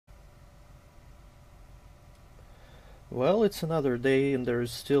Well, it's another day and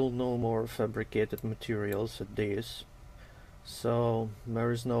there's still no more fabricated materials at Deois, so there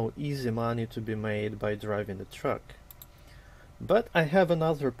is no easy money to be made by driving a truck. But I have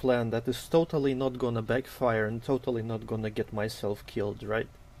another plan that is totally not gonna backfire and totally not gonna get myself killed, right?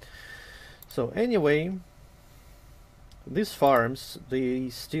 So anyway, these farms, they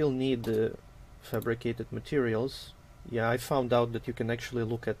still need fabricated materials. Yeah, I found out that you can actually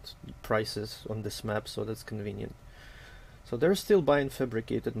look at prices on this map, so that's convenient. So they're still buying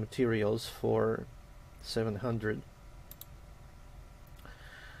fabricated materials for 700.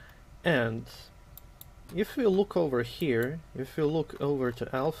 And if we look over here, if we look over to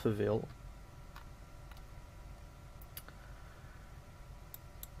Alphaville,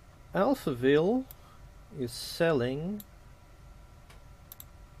 Alphaville is selling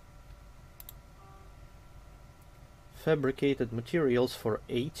fabricated materials for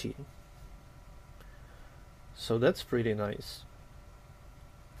 80. So that's pretty nice.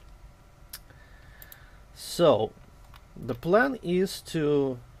 So the plan is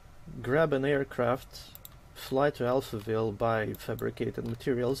to grab an aircraft, fly to Alphaville, buy fabricated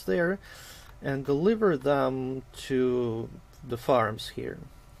materials there, and deliver them to the farms here.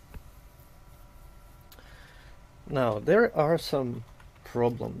 Now, there are some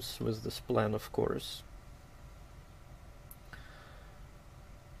problems with this plan, of course.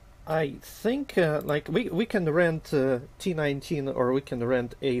 I think like we can rent T19 or we can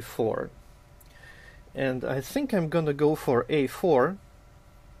rent A-4. And I think I'm gonna go for A-4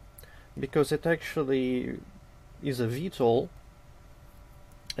 because it actually is a VTOL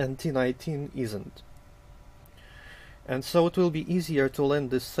and T19 isn't. And so it will be easier to land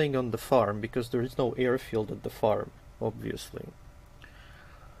this thing on the farm because there is no airfield at the farm, obviously.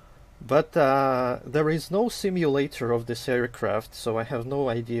 But there is no simulator of this aircraft, so I have no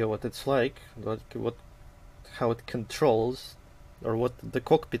idea what it's like, how it controls, or what the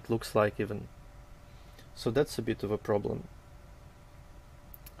cockpit looks like even. So that's a bit of a problem.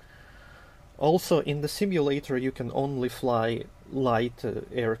 Also, in the simulator you can only fly light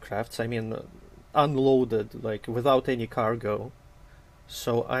aircrafts, I mean unloaded, like without any cargo.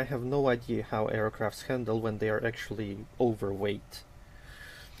 So I have no idea how aircrafts handle when they are actually overweight.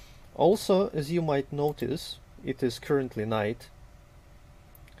 Also, as you might notice, it is currently night.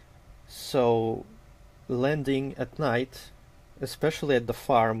 So landing at night, especially at the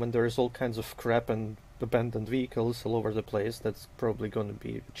farm when there is all kinds of crap and abandoned vehicles all over the place, that's probably going to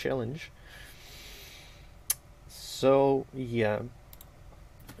be a challenge. So yeah,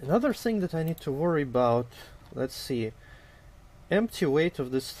 another thing that I need to worry about, let's see, empty weight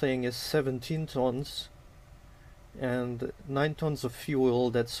of this thing is 17 tons and 9 tons of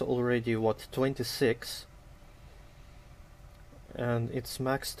fuel, that's already what, 26, and its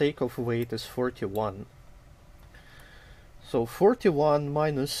max takeoff weight is 41. So 41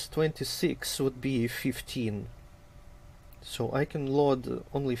 minus 26 would be 15. So I can load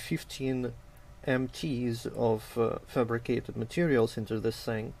only 15 MTs of fabricated materials into this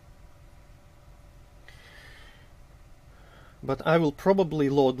thing. But I will probably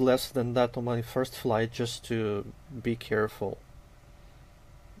load less than that on my first flight just to be careful.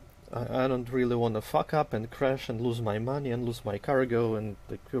 I don't really want to fuck up and crash and lose my money and lose my cargo and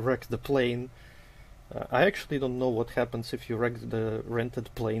wreck the plane. I actually don't know what happens if you wreck the rented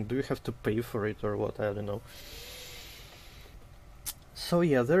plane. Do you have to pay for it or what? I don't know. So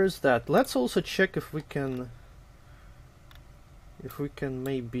yeah, there is that. Let's also check if we can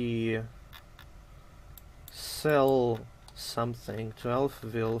maybe sell something to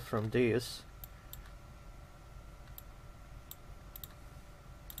Alphaville from Deois.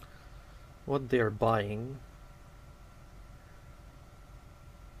 What they're buying.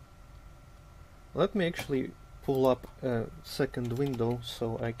 Let me actually pull up a second window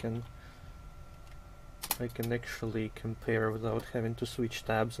so I can actually compare without having to switch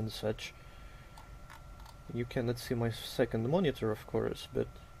tabs and such. You cannot see my second monitor, of course, but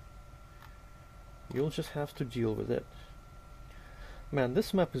you'll just have to deal with it. Man,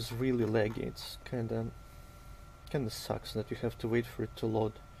 this map is really laggy. It's kinda sucks that you have to wait for it to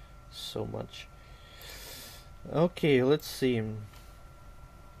load so much. Okay, let's see.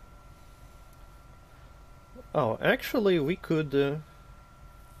 Oh, actually, we could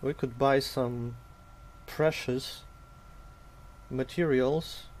buy some precious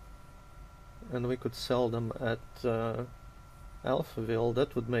materials, and we could sell them at Alphaville.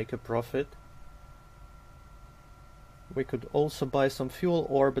 That would make a profit. We could also buy some fuel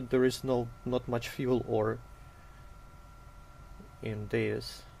ore, but there is not much fuel ore in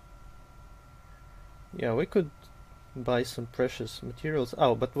Deois. Yeah, we could buy some precious materials.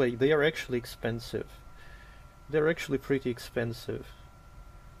 Oh, but wait, they are actually expensive. they're actually pretty expensive.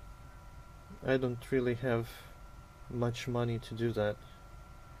 I don't really have much money to do that.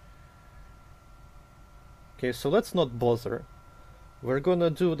 Okay, so let's not bother. We're gonna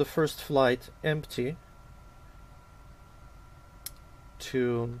do the first flight empty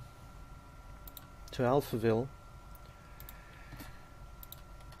to Alphaville,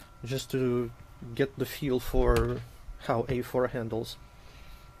 just to get the feel for how A-4 handles.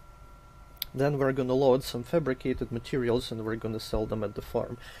 Then we're gonna load some fabricated materials and we're gonna sell them at the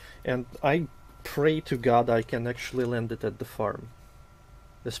farm. And I pray to God I can actually land it at the farm,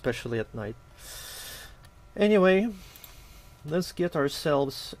 especially at night. Anyway, let's get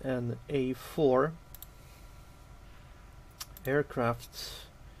ourselves an A-4 aircraft.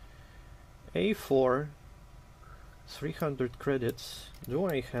 A-4, 300 credits. Do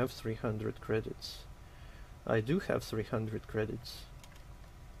I have 300 credits? I do have 300 credits.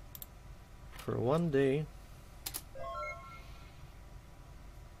 For 1 day.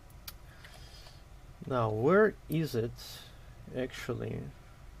 Now, where is it actually?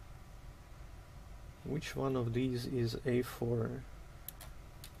 Which one of these is A-4?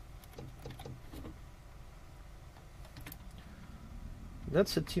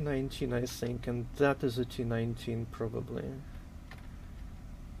 That's a T-19, I think, and that is a T-19 probably.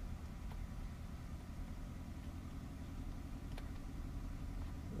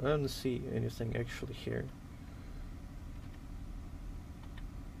 I don't see anything actually here.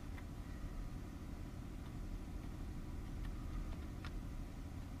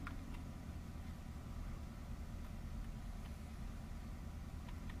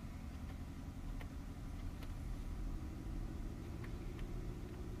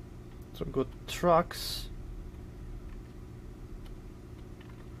 So we've got trucks.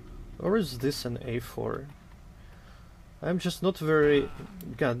 Or is this an A-4? I'm just not very...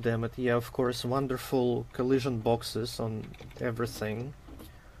 God damn it, yeah, of course, wonderful collision boxes on everything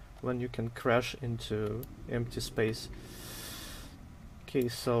when you can crash into empty space. Okay,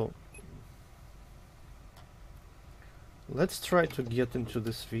 so let's try to get into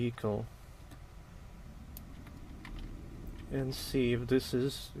this vehicle and see if this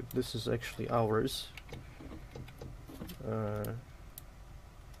is actually ours.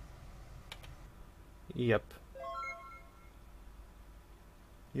 Yep.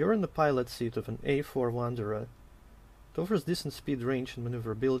 You're in the pilot seat of an A-4 Wanderer. It offers decent speed, range and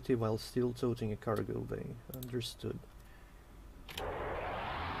maneuverability while still toting a cargo bay. Understood.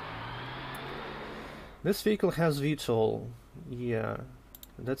 This vehicle has VTOL. Yeah,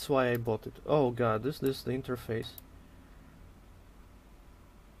 that's why I bought it. Oh god, is this the interface?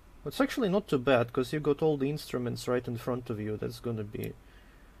 It's actually not too bad, because you got all the instruments right in front of you. That's gonna be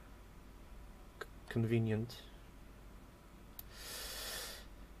convenient.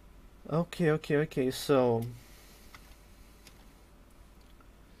 Okay, so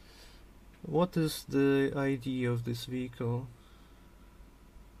what is the ID of this vehicle?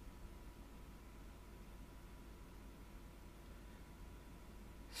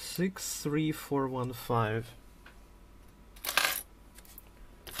 $63415.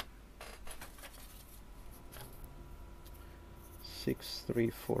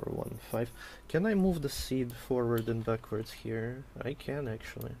 63415. Can I move the seed forward and backwards here? I can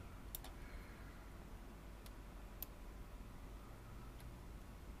actually.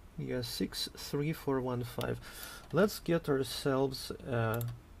 Yeah, 63415. Let's get ourselves a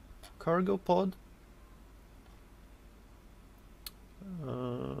cargo pod.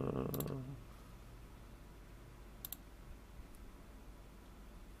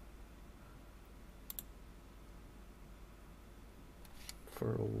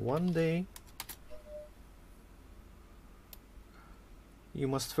 For 1 day. You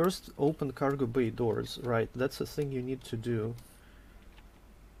must first open cargo bay doors. Right, that's a thing you need to do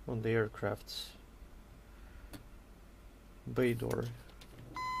on the aircrafts. Bay door.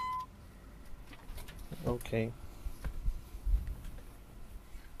 Okay.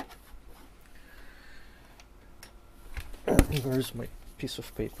 Where's my piece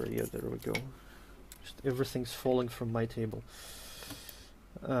of paper? Yeah, there we go. Just everything's falling from my table.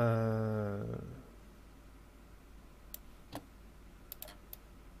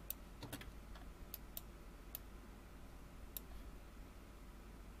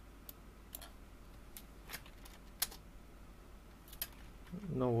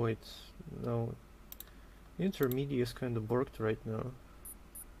 No, wait. No. Intermediate is kind of borked right now.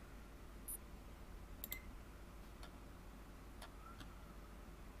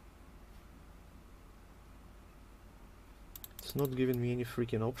 It's not giving me any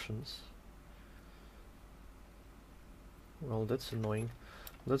freaking options. Well, that's annoying.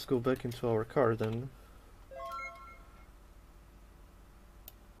 Let's go back into our car then.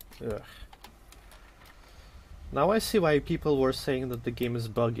 Ugh. Now I see why people were saying that the game is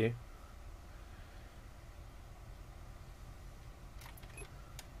buggy.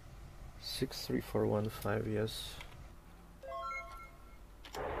 Six 3415, yes.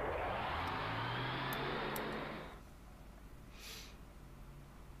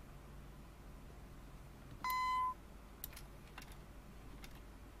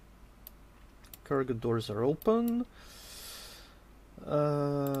 Cargo doors are open.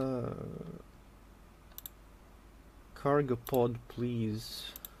 Cargo pod,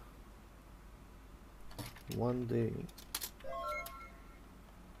 please. One day.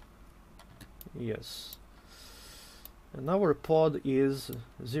 Yes. And our pod is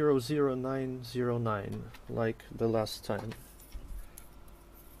 00909, like the last time.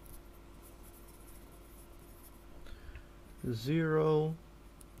 Zero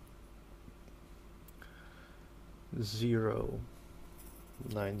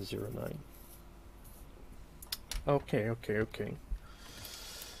 0909. Okay.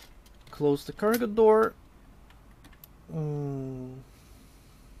 Close the cargo door.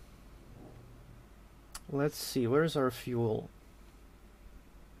 Let's see, where's our fuel?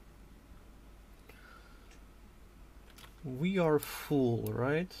 We are full,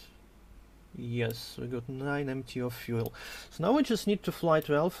 right? Yes, we got 9 empty of fuel. So now we just need to fly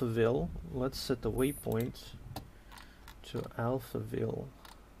to Alphaville. Let's set a waypoint to Alphaville.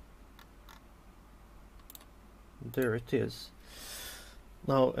 There it is.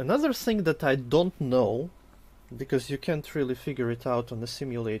 Now, another thing that I don't know, because you can't really figure it out on the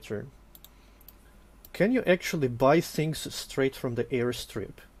simulator, can you actually buy things straight from the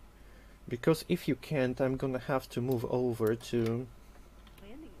airstrip? Because if you can't, I'm gonna have to move over to...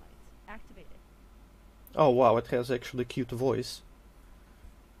 Landing lights activated. Oh wow, it has actually cute voice.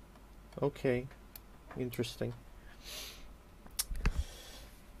 Okay, interesting.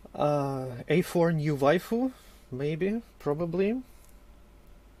 A-4 new waifu? Maybe, probably.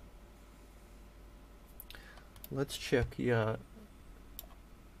 Let's check, yeah.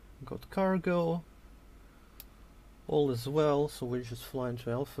 Got cargo. All is well, so we're just flying to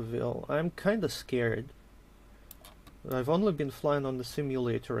Alphaville. I'm kinda scared. I've only been flying on the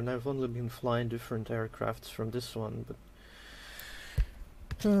simulator and I've only been flying different aircrafts from this one, but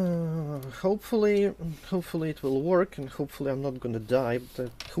hopefully it will work and hopefully I'm not gonna die,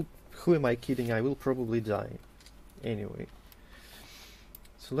 but who am I kidding? I will probably die. Anyway.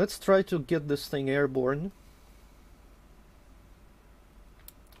 So let's try to get this thing airborne.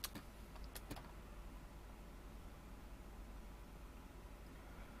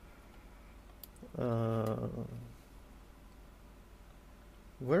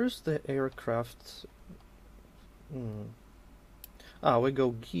 Where's the aircraft? We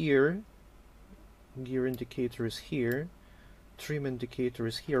go gear. Gear indicator is here. Trim indicator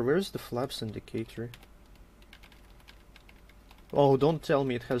is here. Where's the flaps indicator? Oh, don't tell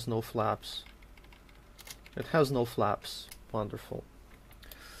me it has no flaps. It has no flaps. Wonderful.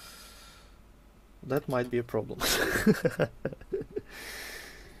 That might be a problem.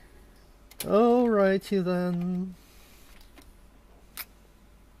 Alrighty then.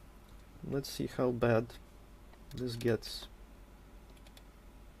 Let's see how bad this gets.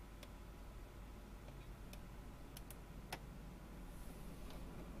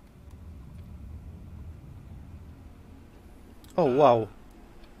 Oh wow.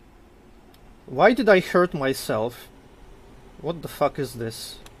 Why did I hurt myself? What the fuck is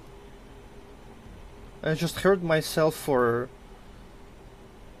this? I just hurt myself for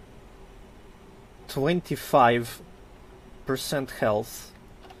 25% health.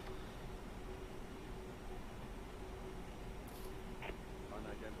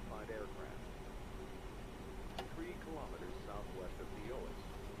 Unidentified aircraft. 3 kilometers southwest of Deois.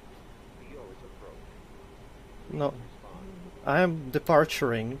 Deois approach. No, I am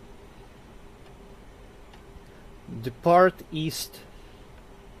departuring. Depart east.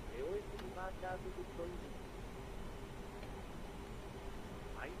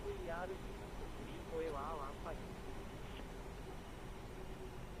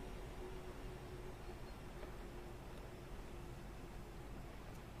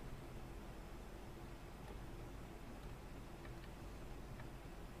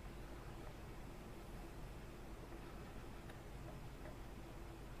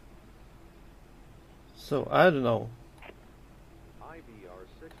 So, I don't know. IVR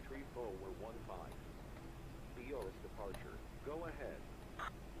 63415. Deois departure. Go ahead.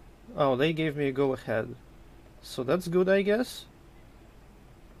 Oh, they gave me a go ahead. So that's good, I guess.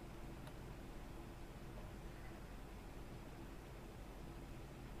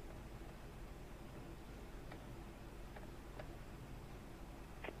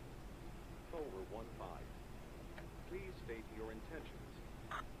 Please state your intentions.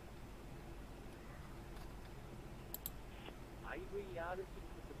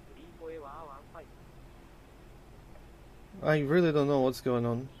 I really don't know what's going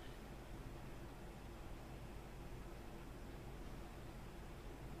on.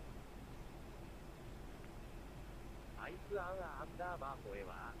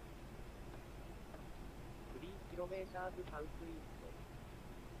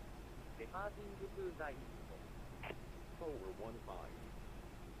 Forward 15.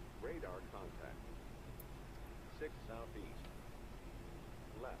 Radar contact. 6 southeast.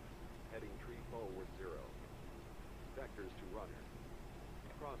 Left, heading tree forward 0. Vectors to runner.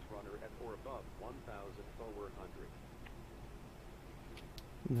 Cross runner at or above 1000 forward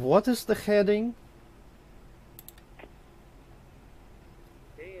 100. What is the heading?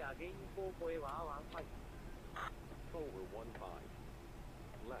 Forward 15.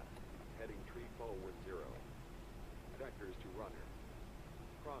 Left, heading tree forward 0. Vectors to runner.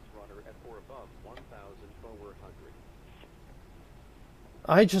 Cross runner at or above 1000 forward 100.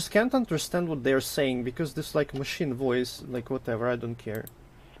 I just can't understand what they're saying because this like machine voice, like whatever, I don't care.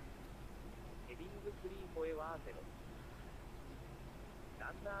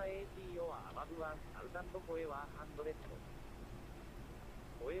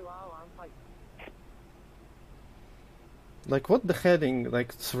 Like what the heading,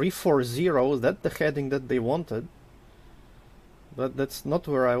 like 340, is that the heading that they wanted? But that's not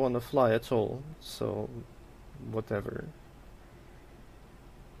where I want to fly at all, so whatever.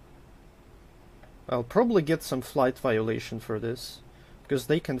 I'll probably get some flight violation for this, because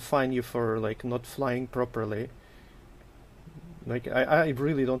they can fine you for like not flying properly. Like I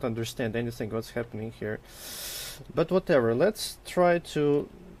really don't understand anything what's happening here. But whatever, let's try to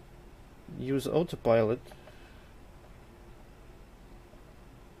use autopilot.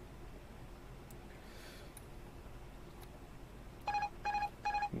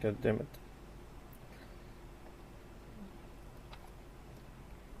 God damn it.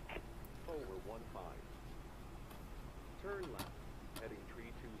 Forward 15. Turn left, heading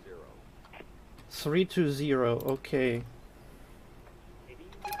 320. 320, okay.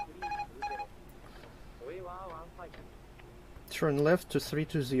 Turn left to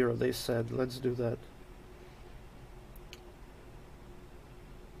 320, they said. Let's do that.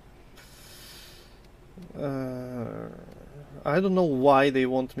 I don't know why they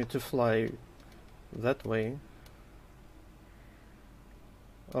want me to fly that way.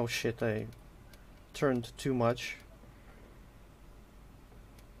 Oh shit, I turned too much.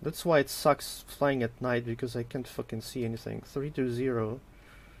 That's why it sucks flying at night, because I can't fucking see anything. 320.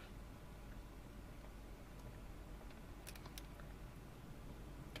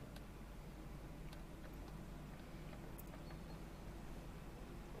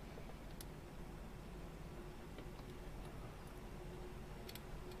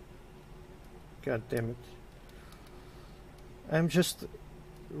 God damn it. I'm just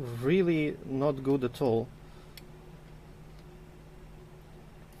really not good at all.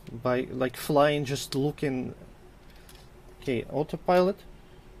 By like flying, just looking. Okay, autopilot.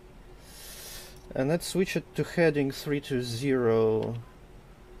 And let's switch it to heading 320.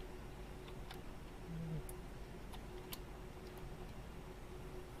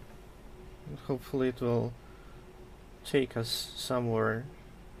 Hopefully it will take us somewhere.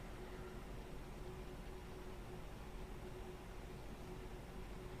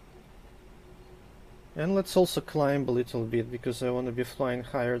 And let's also climb a little bit, because I want to be flying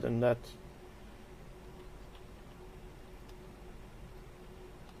higher than that.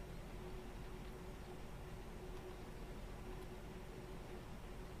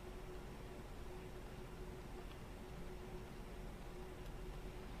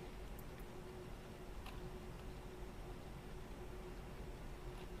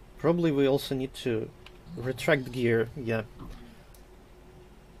 Probably we also need to retract gear, yeah.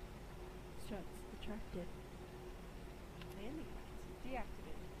 Struts retracted. Landing lights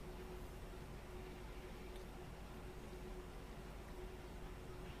deactivated.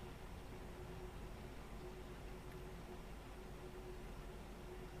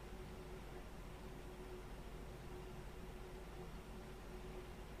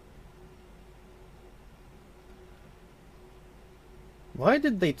 Why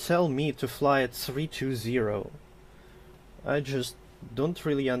did they tell me to fly at 320? I just don't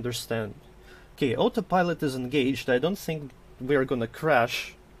really understand. Okay, autopilot is engaged. I don't think we're gonna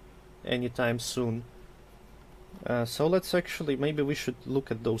crash anytime soon. So let's actually, maybe we should look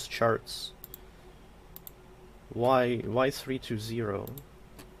at those charts. Why 320?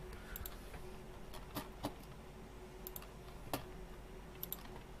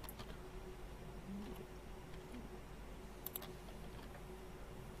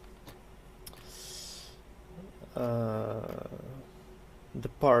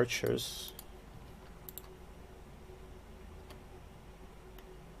 departures.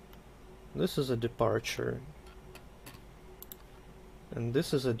 This is a departure. And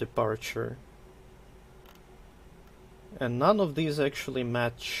this is a departure. And none of these actually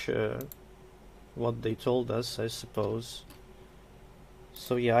match what they told us, I suppose.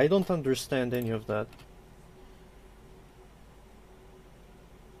 So yeah, I don't understand any of that.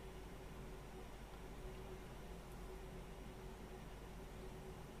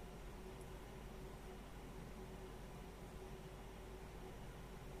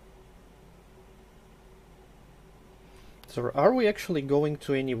 So are we actually going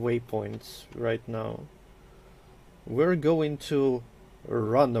to any waypoints right now? We're going to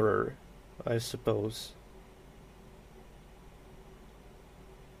Runner, I suppose.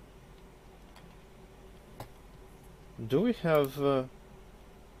 Do we have a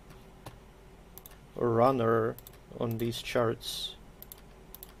Runner on these charts?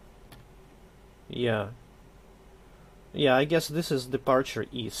 Yeah. Yeah, I guess this is departure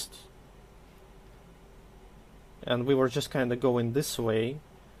east. And we were just kind of going this way,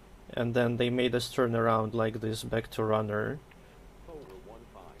 and then they made us turn around like this back to Runner. Forward 15.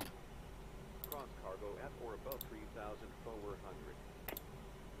 Cross cargo at or above 3,000 forward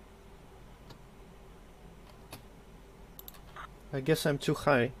 100. I guess I'm too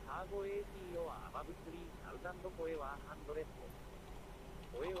high.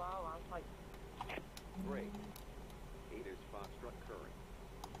 Break. 8 is Foxtrot current.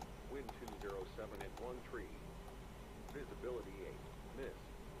 Wind 207 at 13. Visibility 8. Miss.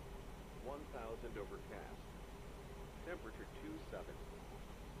 1,000 overcast. Temperature 27.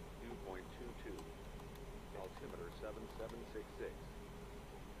 Dew point 22. Altimeter 7766.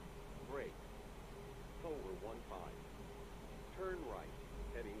 Break. Forward 15. Turn right.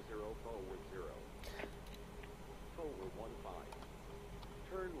 Heading 0 forward 0. Forward 15.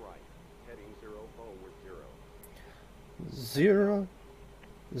 Turn right. Heading 0 forward 0.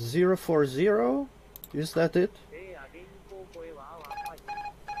 040? Is that it?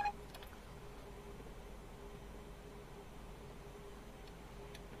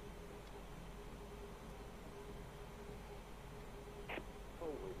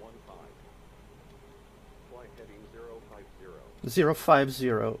 Forward 15. Flight heading 050.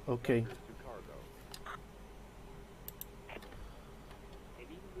 050, okay. To cargo.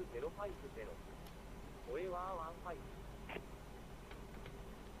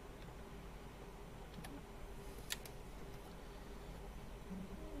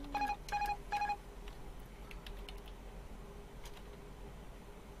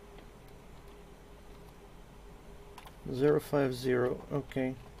 Zero 50,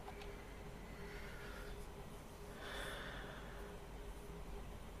 okay.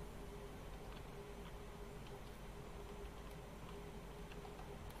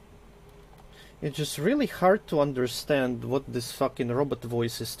 It's just really hard to understand what this fucking robot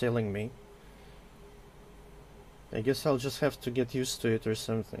voice is telling me. I guess I'll just have to get used to it or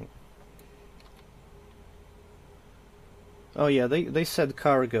something. Oh yeah, they said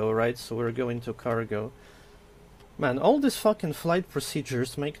cargo, right? So we're going to cargo. Man, all these fucking flight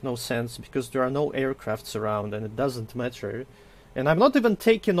procedures make no sense because there are no aircrafts around and it doesn't matter. And I'm not even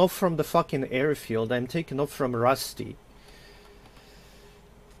taking off from the fucking airfield, I'm taking off from Rusty.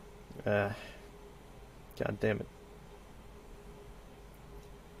 God damn it.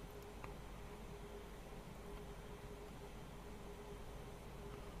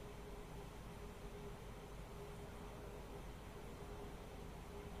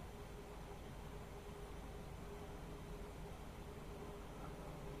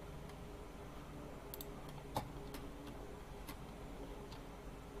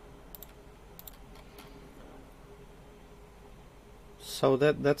 So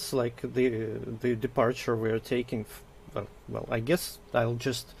that's like the departure we're taking. Well, I guess I'll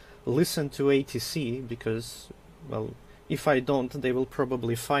just listen to ATC because, well, if I don't, they will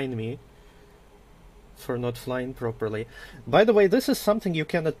probably fine me for not flying properly. By the way, this is something you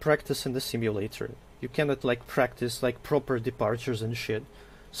cannot practice in the simulator. You cannot like practice like proper departures and shit.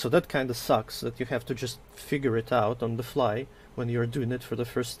 So that kind of sucks that you have to just figure it out on the fly when you're doing it for the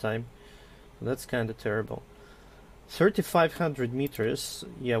first time. That's kind of terrible. 3,500 meters,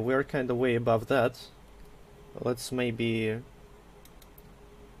 yeah, we're kind of way above that. Let's maybe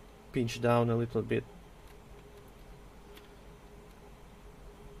pinch down a little bit.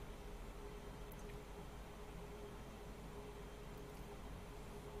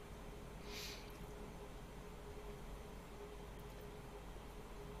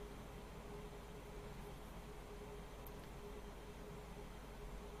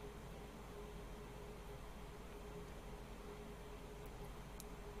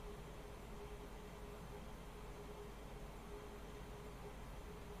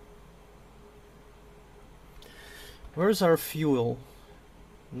 Where's our fuel?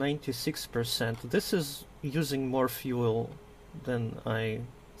 96%. This is using more fuel than I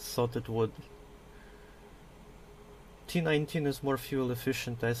thought it would. T19 is more fuel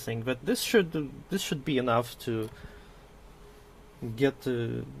efficient, I think, but this should be enough to get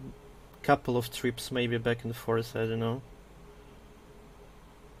a couple of trips maybe back and forth, I don't know.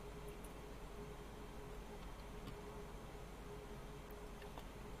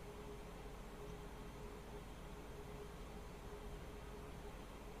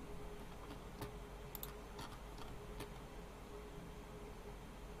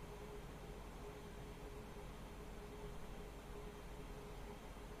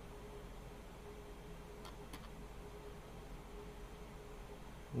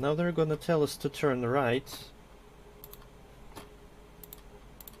 Now they're gonna tell us to turn right.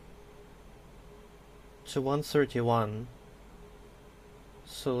 To 131.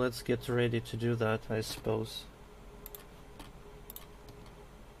 So let's get ready to do that, I suppose.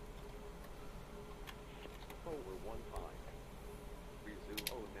 Over 15. Resume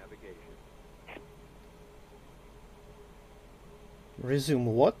O navigation. Resume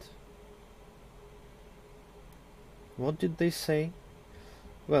what? What did they say?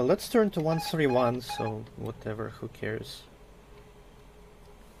 Well, let's turn to 131, so whatever, who cares.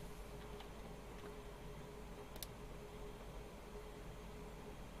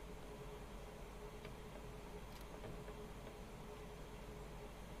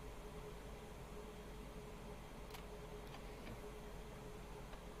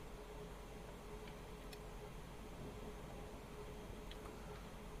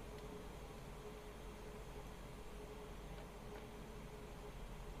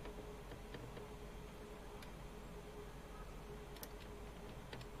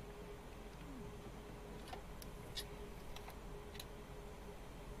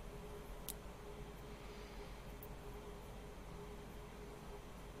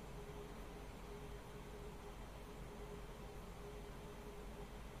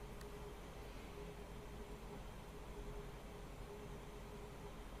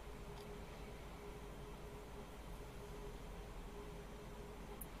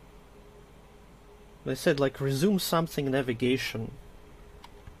 They said like resume something navigation.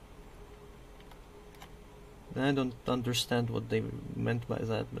 I don't understand what they meant by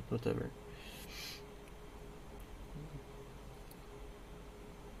that, but whatever.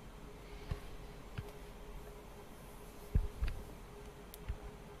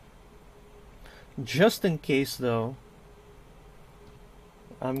 Just in case though,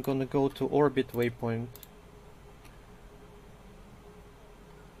 I'm gonna go to orbit waypoint.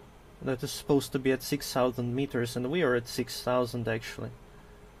 That is supposed to be at 6,000 meters, and we are at 6,000 actually.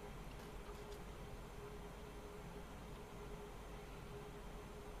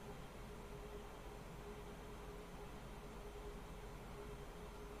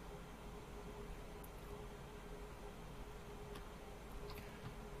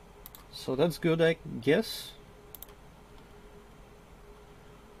 So that's good, I guess.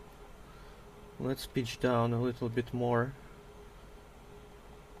 Let's pitch down a little bit more.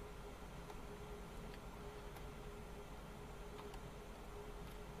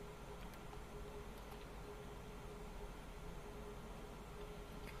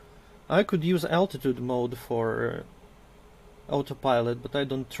 I could use altitude mode for autopilot, but I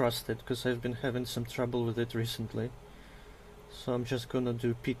don't trust it because I've been having some trouble with it recently. So I'm just gonna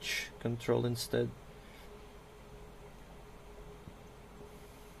do pitch control instead.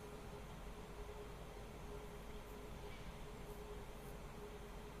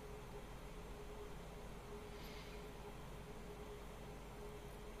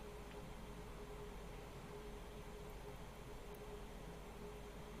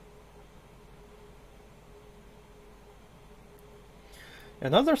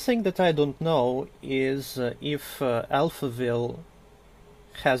 Another thing that I don't know is if Alphaville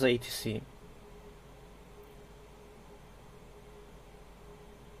has ATC.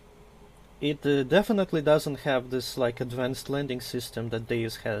 It definitely doesn't have this like advanced landing system that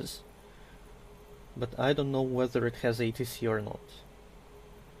Deois has, but I don't know whether it has ATC or not.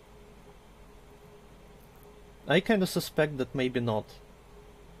 I kinda suspect that maybe not.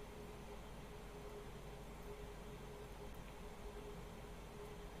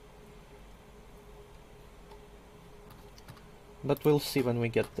 But we'll see when we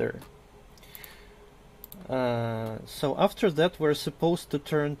get there. So after that we're supposed to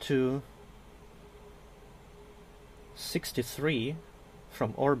turn to 63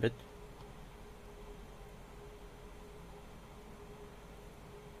 from orbit.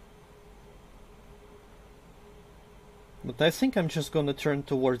 But I think I'm just gonna turn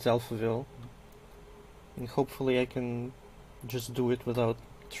towards Alphaville. And hopefully I can just do it without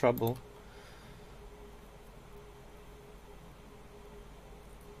trouble.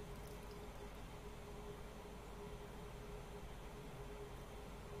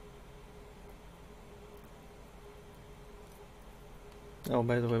 Oh,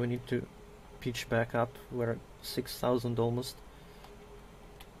 by the way, we need to pitch back up. We're at 6,000 almost.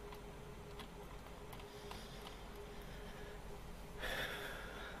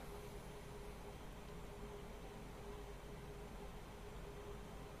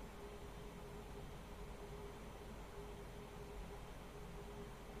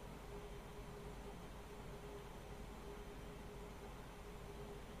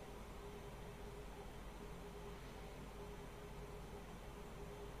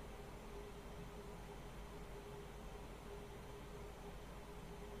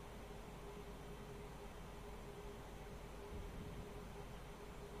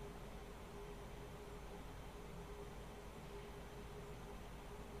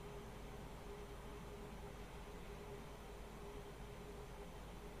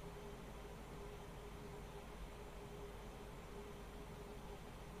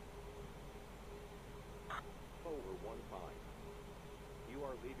 Over 15. You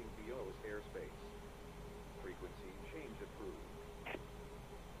are leaving Deois airspace. Frequency change approved.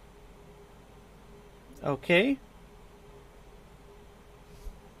 Okay.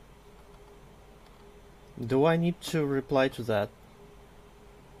 Do I need to reply to that?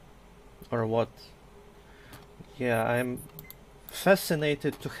 Or what? Yeah, I'm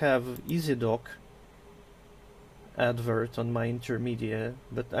fascinated to have EasyDoc advert on my intermedia,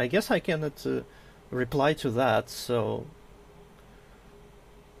 but I guess I cannot reply to that, so...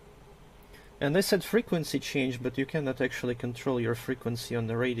 And they said frequency change, but you cannot actually control your frequency on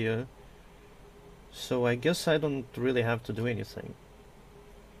the radio. So I guess I don't really have to do anything.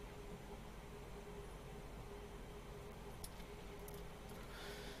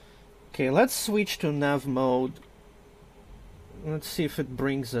 Okay, let's switch to nav mode. Let's see if it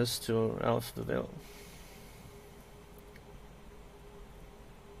brings us to Alphaville.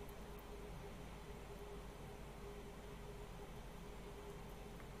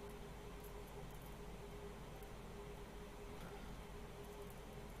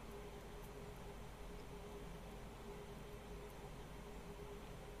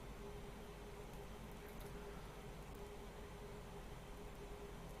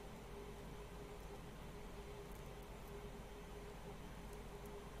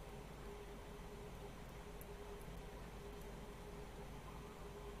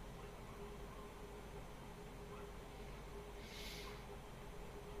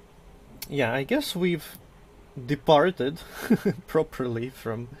 Yeah, I guess we've departed properly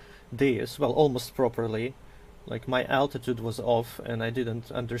from Deois. Well, almost properly. Like, my altitude was off and I didn't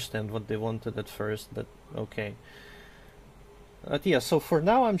understand what they wanted at first, but okay. But yeah, so for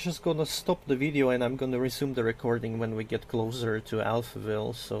now I'm just gonna stop the video and I'm gonna resume the recording when we get closer to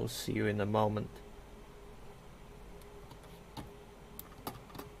Alphaville, so see you in a moment.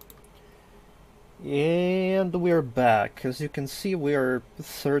 And we're back. As you can see, we're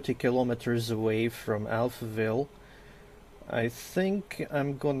 30 kilometers away from Alphaville. I think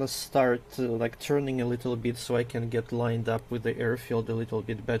I'm gonna start like turning a little bit so I can get lined up with the airfield a little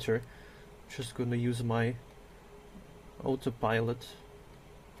bit better. Just gonna use my autopilot.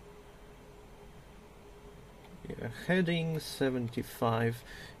 Yeah, heading 75,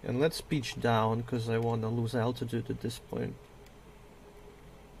 and let's pitch down because I wanna lose altitude at this point.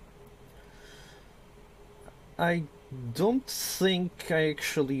 I don't think I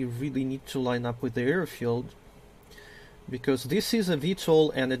actually really need to line up with the airfield, because this is a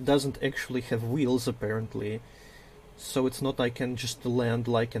VTOL and it doesn't actually have wheels apparently, so it's not I can just land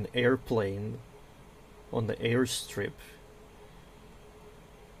like an airplane on the airstrip.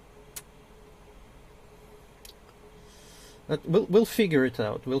 But we'll figure it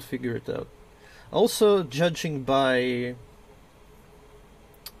out. We'll figure it out. Also, judging by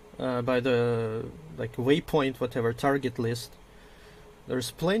the like waypoint, whatever, target list,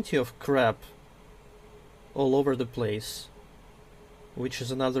 there's plenty of crap all over the place, which is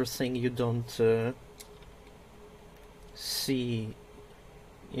another thing you don't see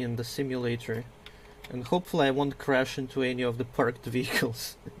in the simulator. And hopefully I won't crash into any of the parked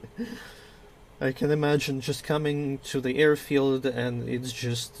vehicles. I can imagine just coming to the airfield and it's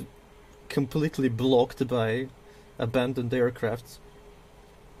just completely blocked by abandoned aircrafts.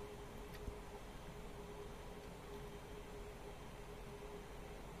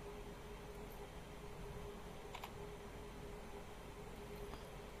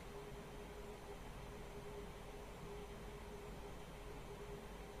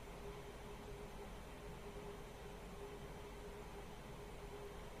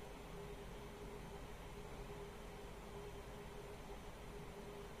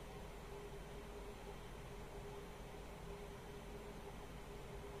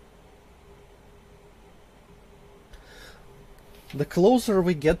 The closer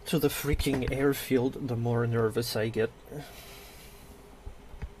we get to the freaking airfield, the more nervous I get.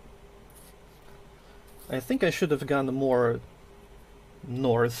 I think I should have gone more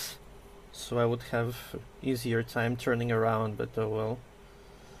north, so I would have easier time turning around, but oh well.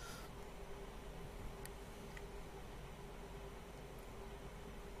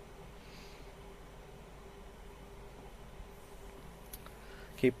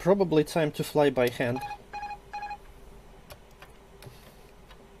 Okay, probably time to fly by hand.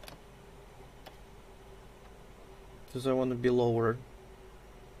 Because I want to be lower.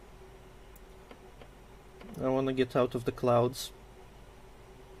 I want to get out of the clouds.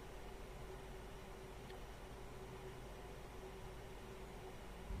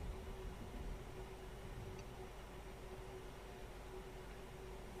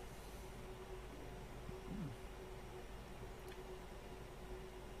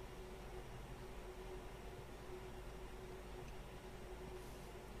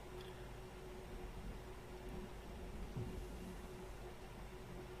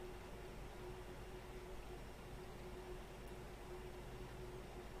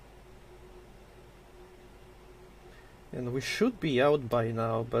 And we should be out by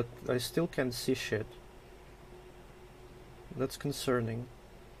now, but I still can't see shit. That's concerning.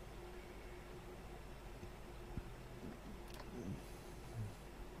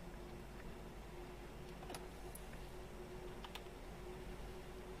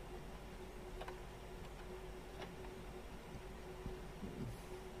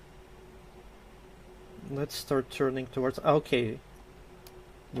 Let's start turning towards... Okay.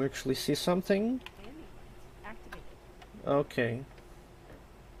 We actually see something? Landing lights activated. Okay.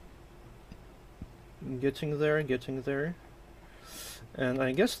 Getting there, getting there. And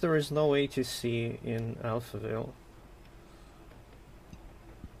I guess there is no ATC in Alphaville.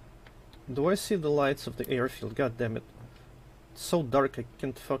 Do I see the lights of the airfield? God damn it. It's so dark I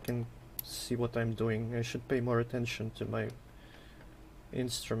can't fucking see what I'm doing. I should pay more attention to my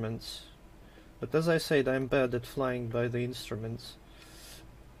instruments. But as I said, I'm bad at flying by the instruments.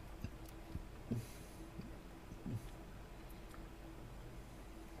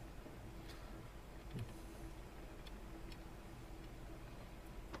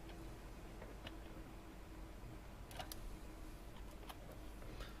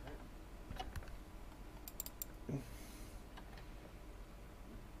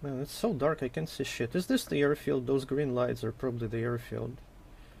 Man, it's so dark I can't see shit. Is this the airfield? Those green lights are probably the airfield.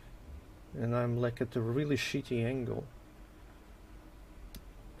 And I'm like at a really shitty angle.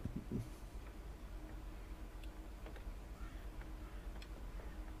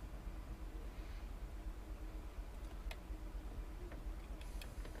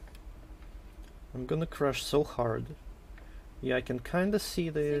 I'm gonna crash so hard. Yeah, I can kinda see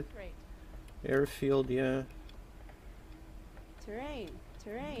the Safe rate. airfield, yeah. Terrain.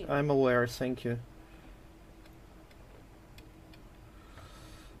 Terrain. I'm aware, thank you.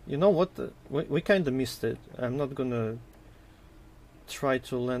 You know what? We kinda missed it. I'm not gonna try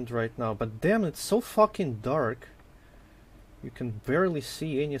to land right now, but damn, it's so fucking dark. You can barely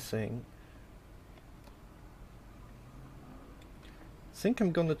see anything. I think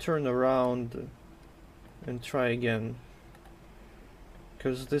I'm gonna turn around and try again.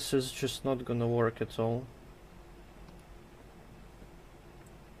 Because this is just not gonna work at all.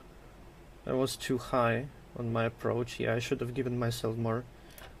 I was too high on my approach. Yeah, I should have given myself more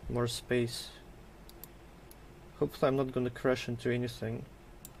space. Hopefully I'm not gonna crash into anything.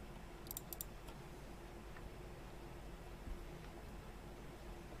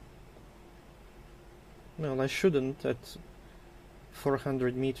 Well, I shouldn't at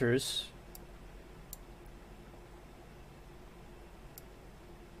 400 meters.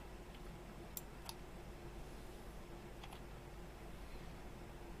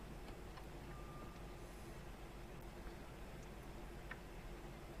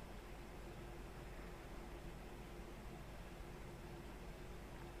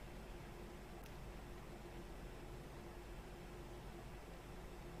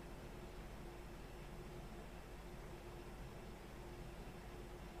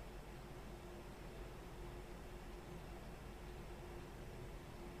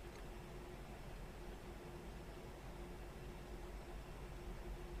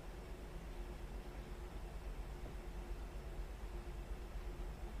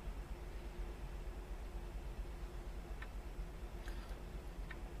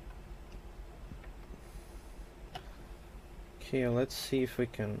 Okay, let's see if we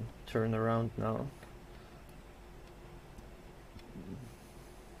can turn around now.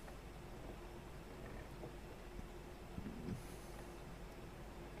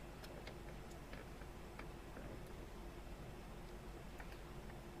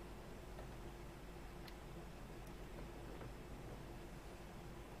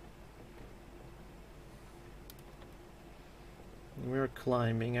 We're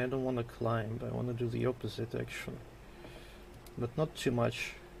climbing. I don't want to climb. I want to do the opposite, actually. But not too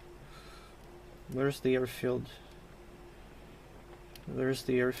much. Where's the airfield? There's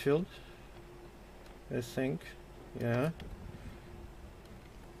the airfield, I think. Yeah.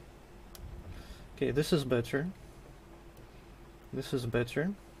 Okay, this is better. This is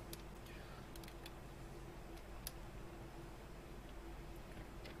better.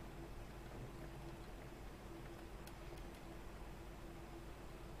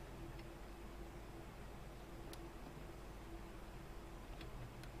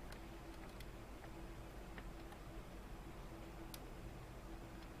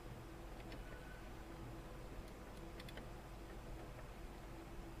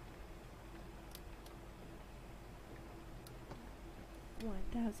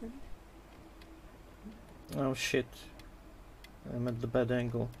 Oh shit. I'm at the bad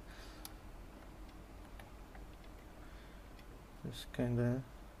angle. Just kinda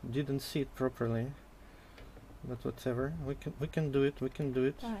didn't see it properly. But whatever. We can do it, we can do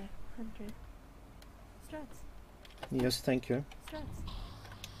it. 500. Struts. Yes, thank you. Struts.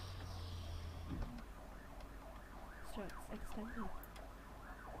 Struts extended.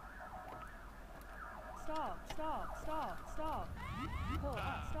 Stop, stop, stop, stop. Pull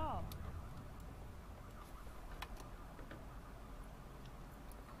up, stop.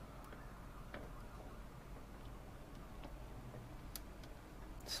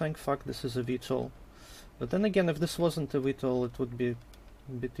 Thank fuck this is a VTOL. But then again, if this wasn't a VTOL, it would be a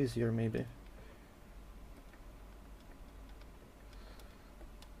bit easier maybe.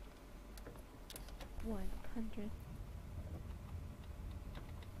 $100.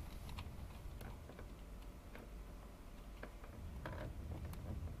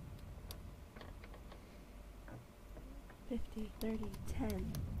 $50, $30, $10.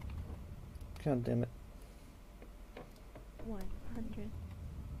 God damn it. 100.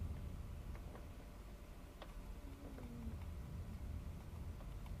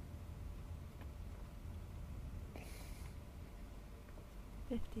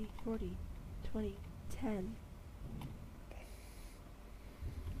 $50, $40, $20, $10.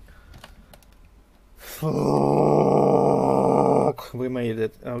 Fuck, we made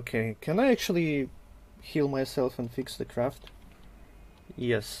it. Okay, can I actually heal myself and fix the craft?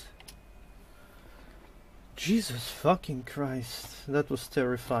 Yes. Jesus fucking Christ, that was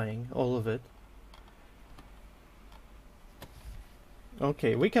terrifying, all of it.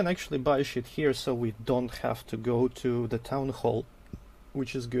 Okay, we can actually buy shit here so we don't have to go to the town hall,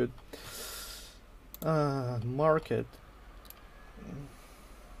 which is good. Market.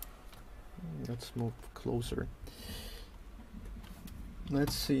 Let's move closer.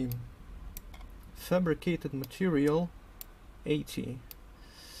 Let's see. Fabricated material, 80.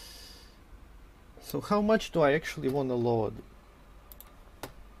 So how much do I actually want to load?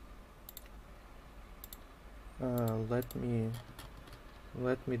 Let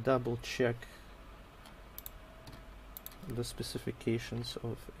me double check the specifications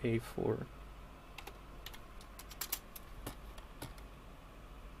of A-4.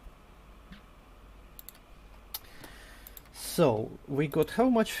 So we got how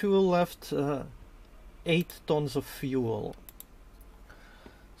much fuel left? 8 tons of fuel.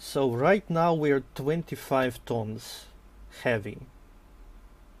 So right now we're 25 tons heavy.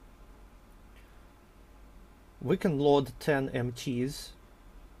 We can load 10 MTs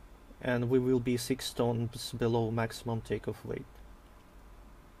and we will be 6 tons below maximum takeoff weight.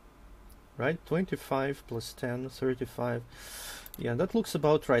 Right? 25 plus 10, 35. Yeah, that looks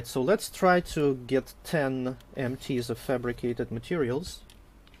about right. So let's try to get 10 MTs of fabricated materials.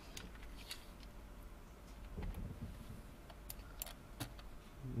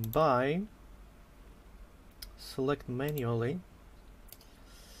 By select manually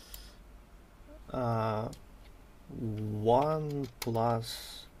 1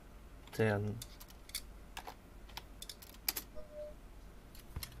 plus 10.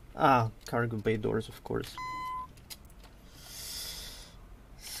 Cargo bay doors, of course.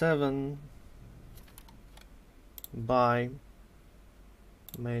 7 by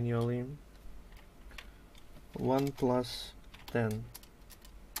manually 1 plus 10.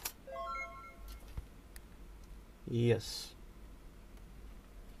 Yes.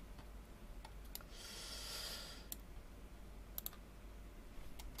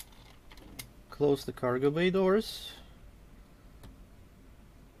 Close the cargo bay doors.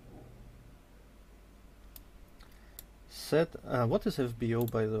 Set, what is FBO,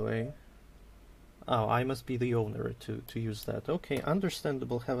 by the way? Oh, I must be the owner to use that. Okay,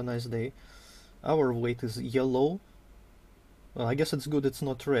 understandable. Have a nice day. Our weight is yellow. Well, I guess it's good it's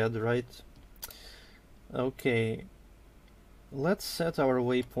not red, right? Okay. let's set our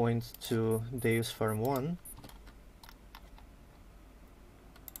waypoint to Deois Farm 1.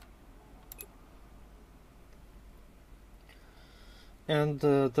 And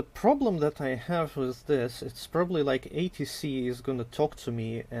the problem that I have with this, it's probably like ATC is gonna talk to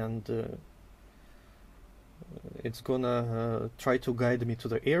me and it's gonna try to guide me to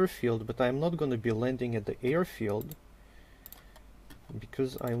the airfield, but I'm not gonna be landing at the airfield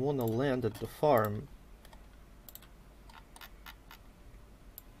because I wanna land at the farm.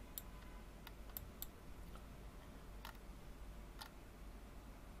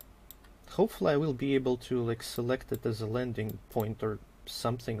 Hopefully I will be able to like select it as a landing point or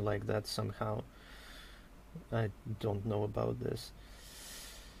something like that somehow. I don't know about this.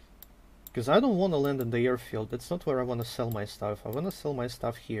 Because I don't want to land in the airfield. That's not where I want to sell my stuff. I want to sell my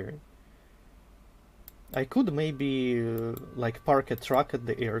stuff here. I could maybe like park a truck at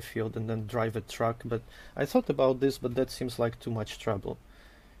the airfield and then drive a truck, but I thought about this, but that seems like too much trouble.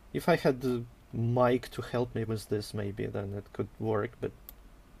 If I had Mike to help me with this, maybe then it could work, but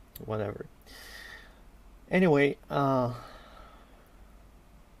whatever. Anyway, gonna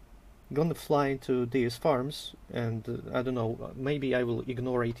fly to Deois Farms, and I don't know, maybe I will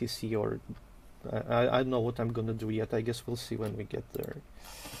ignore ATC, or I don't know what I'm gonna do yet. I guess we'll see when we get there.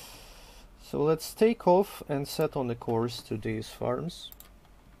 So let's take off and set on the course to Deois Farms.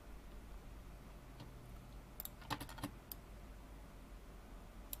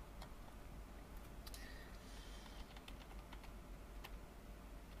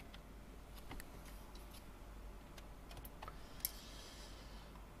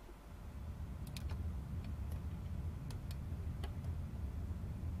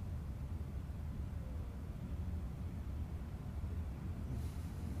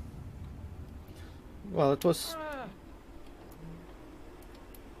 Well, it was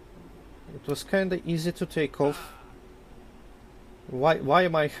kind of easy to take off. Why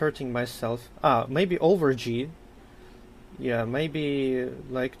am I hurting myself? Ah, maybe over G. Yeah, maybe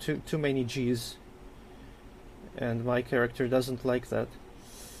like too many G's, and my character doesn't like that.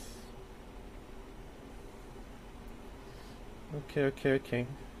 Okay.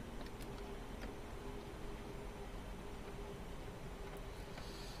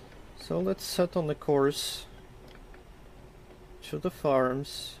 So let's set on the course to the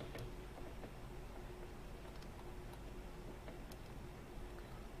farms.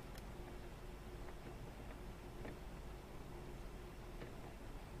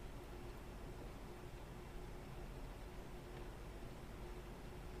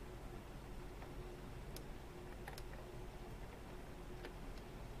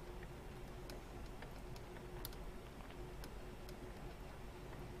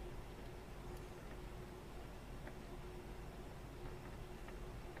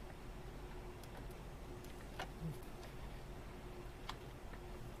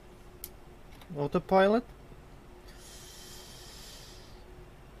 Autopilot.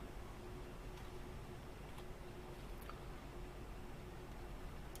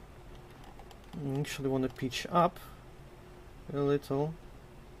 I actually want to pitch up a little.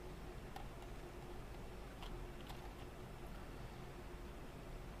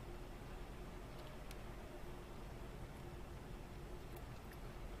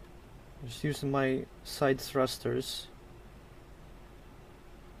 Just using my side thrusters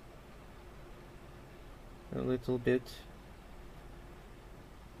a little bit.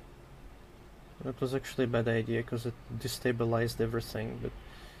 That was actually a bad idea because it destabilized everything, but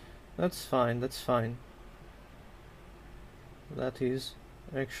that's fine, that's fine. That is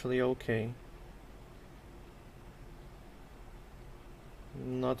actually okay.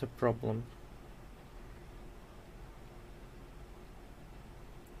 Not a problem.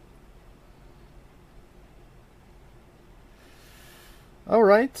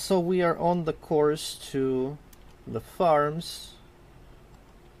 Alright, so we are on the course to the farms.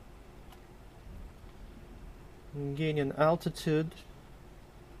 Gaining altitude.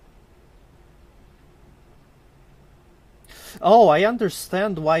 Oh, I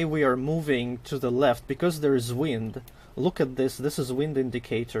understand why we are moving to the left, because there is wind. Look at this, this is wind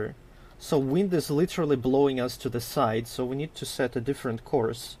indicator. So wind is literally blowing us to the side, so we need to set a different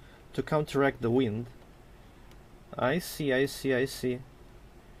course to counteract the wind. I see.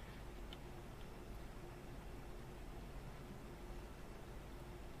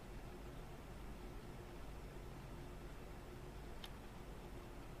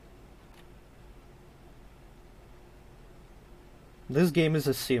 This game is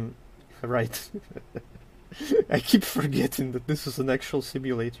a sim, right? I keep forgetting that this is an actual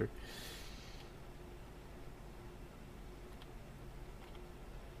simulator.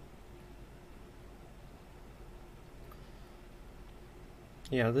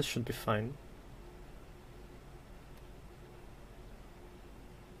 Yeah, this should be fine.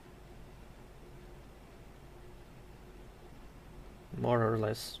 More or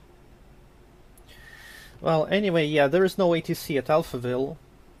less. Well, anyway, yeah, there is no ATC at Alphaville,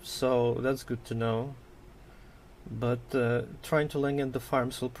 so that's good to know. But trying to link in the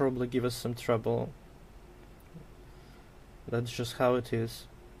farms will probably give us some trouble. That's just how it is.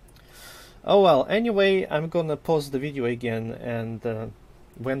 Oh well, anyway, I'm gonna pause the video again, and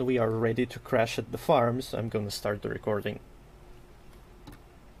when we are ready to crash at the farms, I'm gonna start the recording.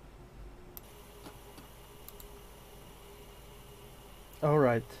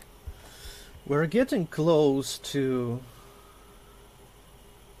 Alright. We're getting close to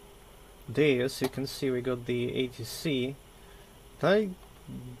Deois. You can see we got the ATC. I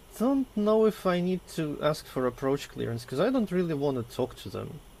don't know if I need to ask for approach clearance, because I don't really want to talk to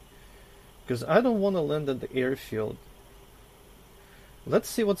them. Because I don't want to land at the airfield. Let's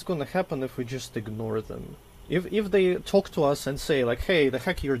see what's gonna happen if we just ignore them. If they talk to us and say like, hey, the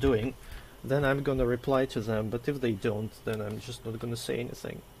heck you're doing, then I'm gonna reply to them, but if they don't, then I'm just not gonna say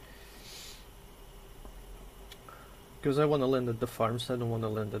anything. Because I want to land at the farms, I don't want to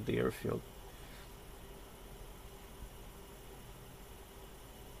land at the airfield.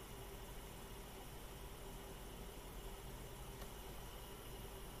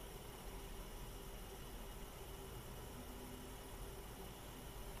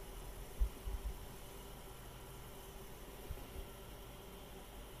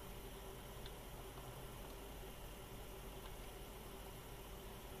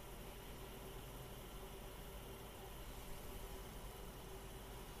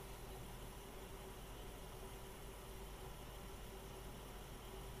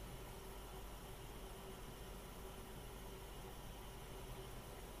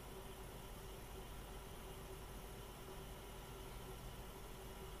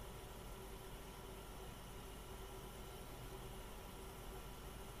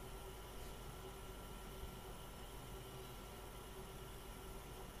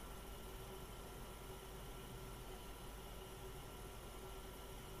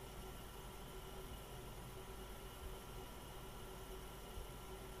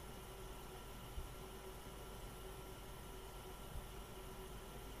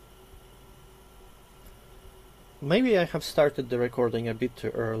 Maybe I have started the recording a bit too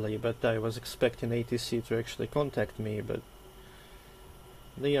early, but I was expecting ATC to actually contact me, but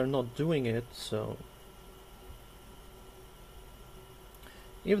they are not doing it, so...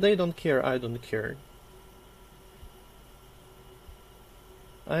 If they don't care, I don't care.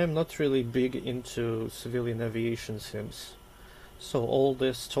 I am not really big into civilian aviation sims, so all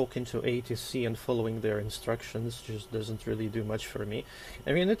this talking to ATC and following their instructions just doesn't really do much for me.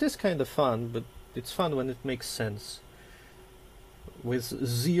 I mean, it is kind of fun, but it's fun when it makes sense. With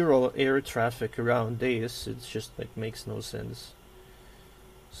zero air traffic around Deois, it's just like makes no sense.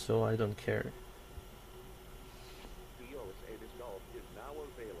 So I don't care. Deois Avis Golf is now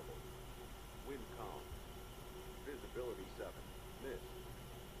available. Wind calm. Visibility 7. Mist.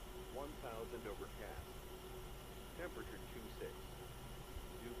 1000 overcast. Temperature 26.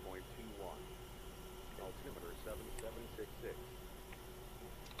 Dew point 21. Altimeter 7766.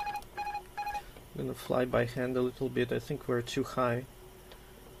 I'm gonna fly by hand a little bit. I think we're too high.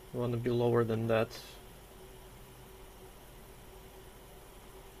 I want to be lower than that.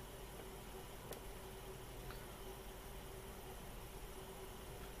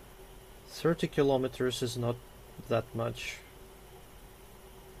 "30 kilometers is not that much."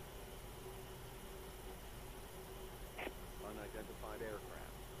 Unidentified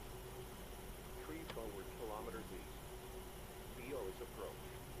aircraft. Tree forward kilometers east. Deois approach.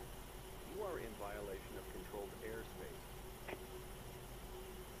 You are in violation of controlled airspace.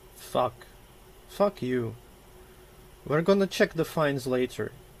 Fuck. Fuck you. We're gonna check the fines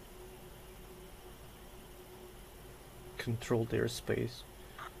later. Controlled airspace.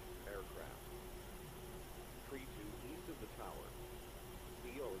 Aircraft. Tree 2 east of the tower.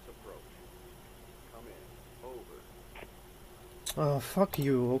 Deois approach. Come in. Over. Oh, fuck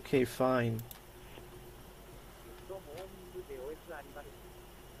you. Okay, fine.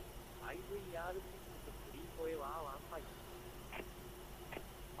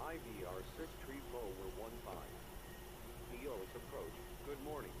 IVR 6 tree forward 15. Deois approach. Good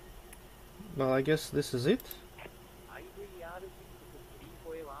morning. Well, I guess this is it.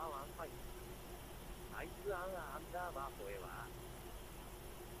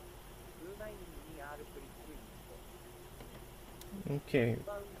 Okay.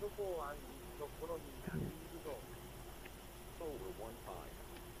 Over 15.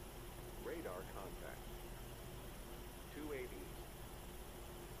 Radar contact. 280.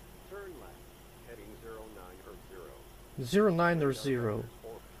 09 or 0?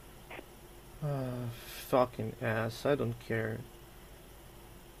 Fucking ass, I don't care.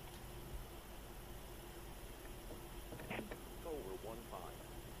 Over 15.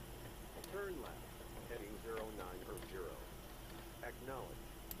 Turn left, heading 09 or 0.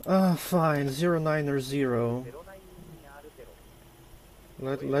 Acknowledge. Fine, 09 or 0.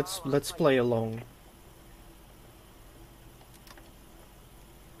 Let's play along.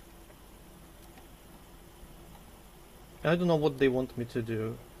 I don't know what they want me to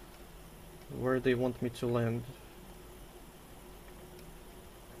do. Where they want me to land.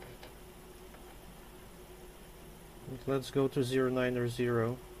 Let's go to 09 or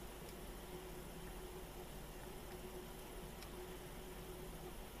 0.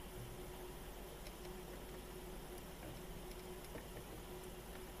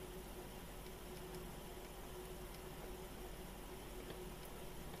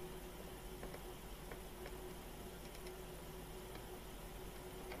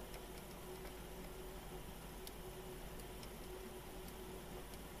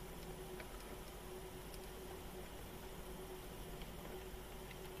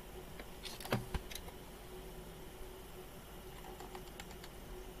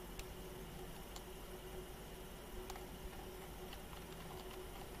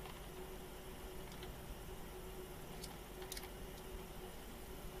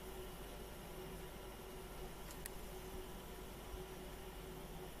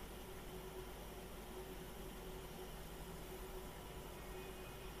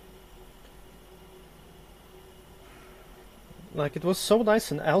 Like, it was so nice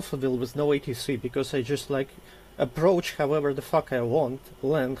in Alphaville with no ATC, because I just, like, approach however the fuck I want,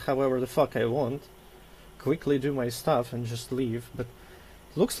 land however the fuck I want, quickly do my stuff and just leave. But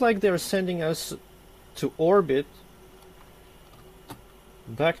looks like they're sending us to orbit,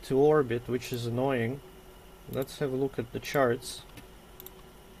 back to orbit, which is annoying. Let's have a look at the charts.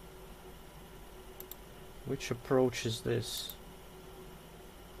 Which approach is this?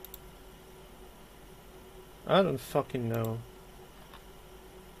 I don't fucking know.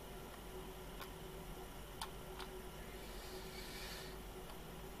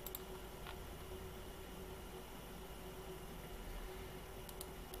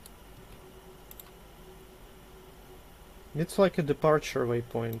 It's like a departure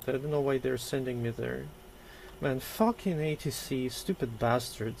waypoint. I don't know why they're sending me there. Man, fucking ATC, stupid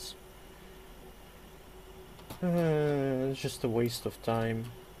bastards. It's just a waste of time.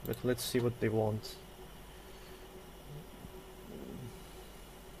 But let's see what they want.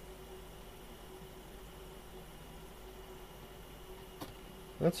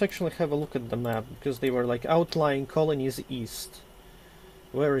 Let's actually have a look at the map, because they were like outlying colonies east.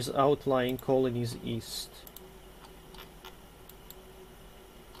 Where is outlying colonies east?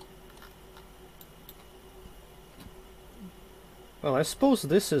 Well, I suppose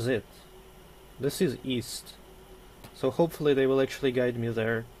this is it. This is east. So hopefully they will actually guide me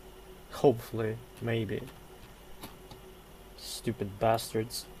there. Hopefully. Maybe. Stupid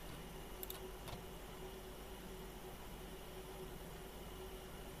bastards.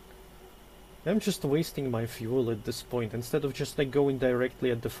 I'm just wasting my fuel at this point, instead of just like going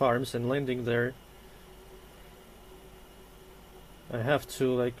directly at the farms and landing there. I have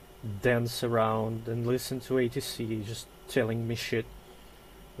to like dance around and listen to ATC just telling me shit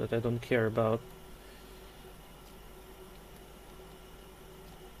that I don't care about.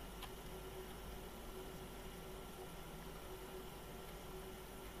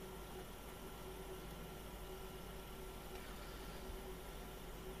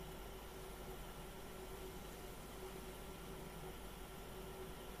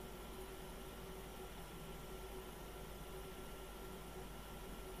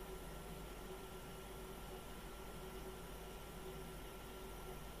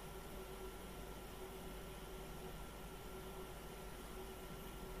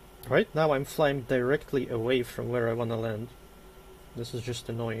 Right now I'm flying directly away from where I wanna land. This is just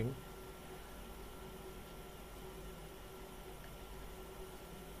annoying.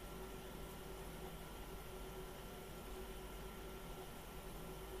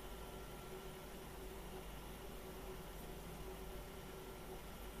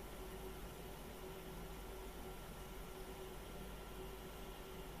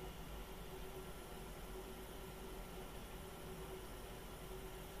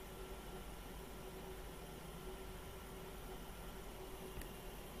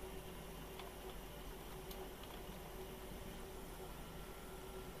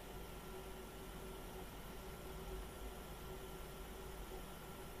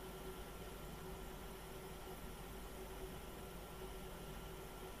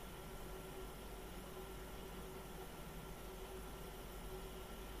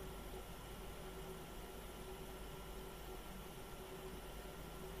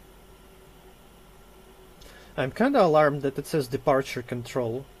 I'm kinda alarmed that it says departure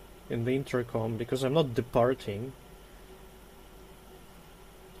control in the intercom, because I'm not departing.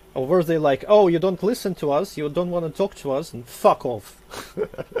 Or were they like, oh, you don't listen to us, you don't want to talk to us, and fuck off?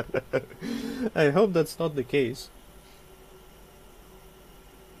 I hope that's not the case.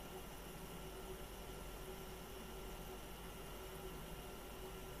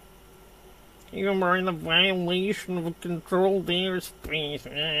 You are in a violation of controlled airspace.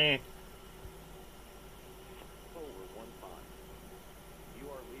 Over 15. You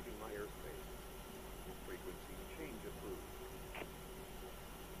are leaving my airspace. Frequency change approved.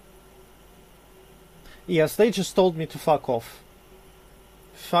 Yes, they just told me to fuck off.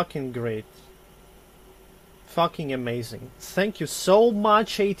 Fucking great. Fucking amazing. Thank you so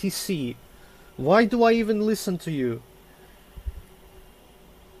much, ATC. Why do I even listen to you?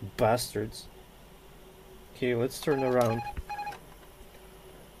 Bastards. Okay, let's turn around.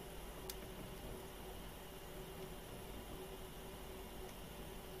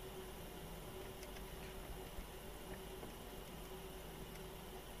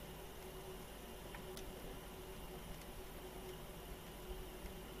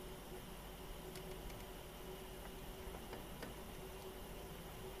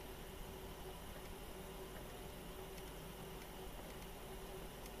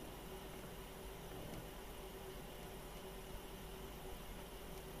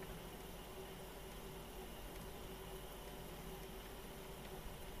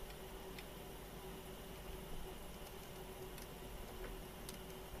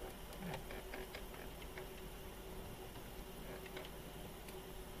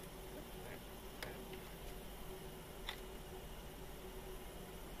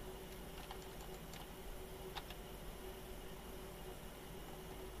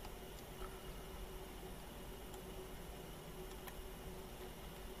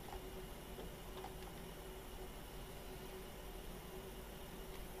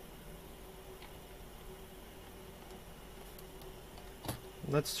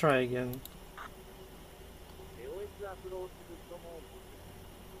 Let's try again.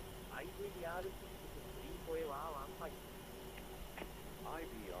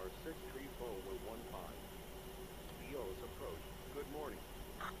 IVR 634 with 15. Deois approach. Good morning.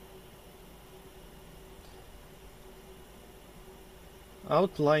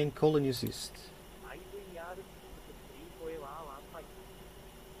 Outline colonies east.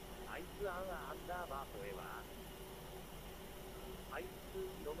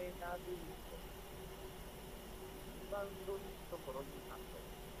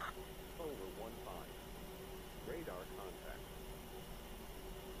 Over 15. Radar contact.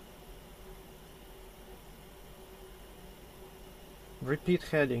 Repeat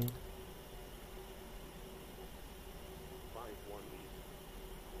heading. 51 east.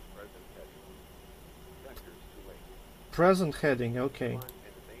 Present heading. Vectors to lake. Present heading, okay. Climb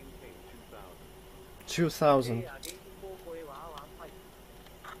and maintain 2000. 2000. Over 15.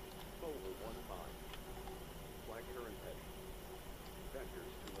 Flag current heading.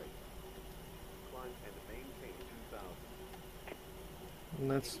 Vectors to lake. Climb and maintain 2000.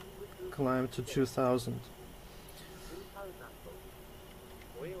 Let's climb to 2000.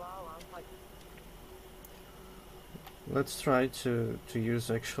 Let's try to use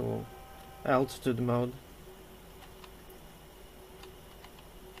actual altitude mode.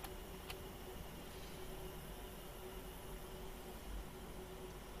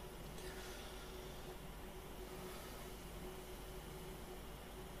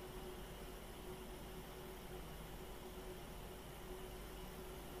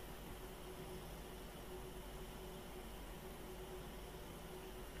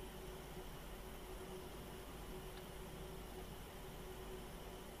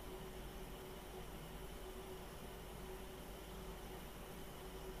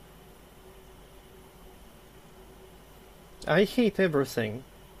 I hate everything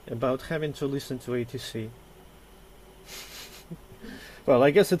about having to listen to ATC. Well, I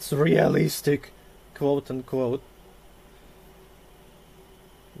guess it's realistic, quote unquote.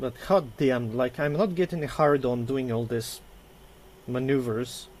 But god damn, like, I'm not getting hard on doing all this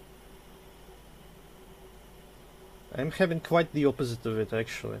maneuvers. I'm having quite the opposite of it,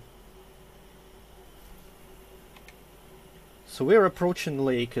 actually. So we're approaching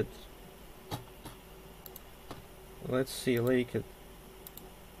Lakehead. Let's see, Lakehead.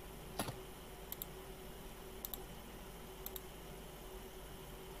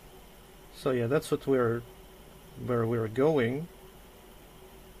 So yeah, that's what where we're going.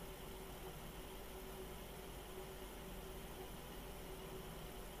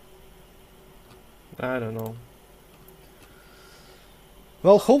 I don't know.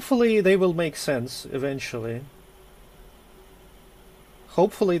 Well, hopefully they will make sense eventually.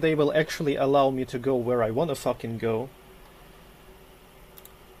 Hopefully they will actually allow me to go where I wanna fucking go.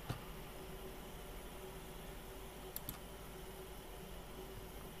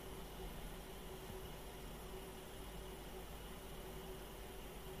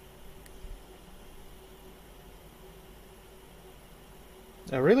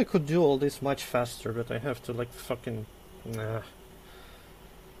 I really could do all this much faster, but I have to like fucking... Nah.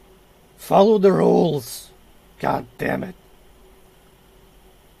 Follow the rules! God damn it.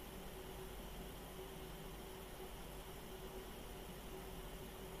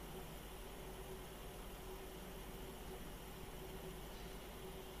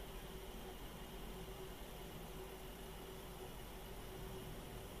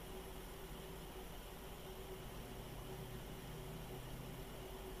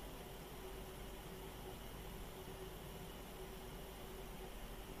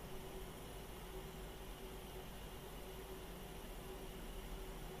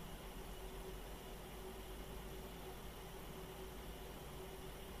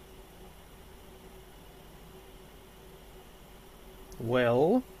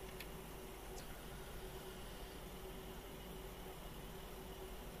 Well...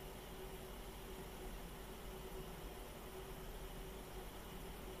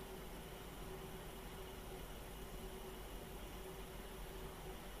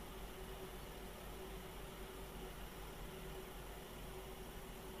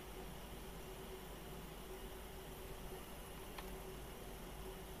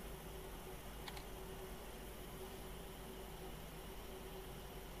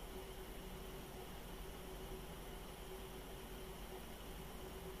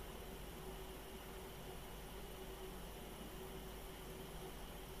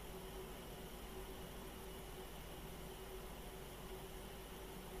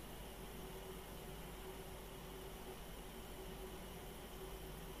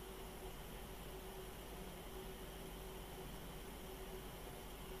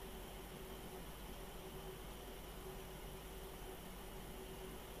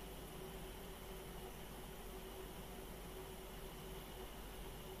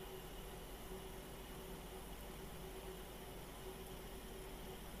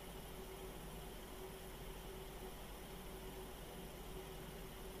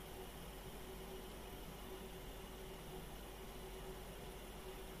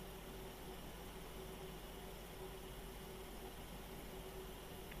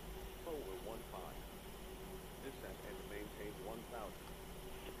 Over 15. Descent and maintain 1,000.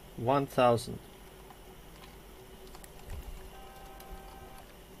 1000.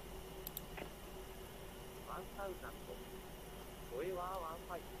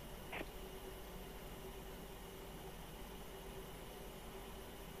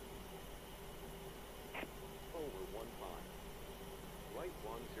 Over 15. Right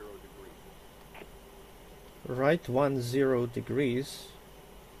 10 degrees. Right 10 degrees.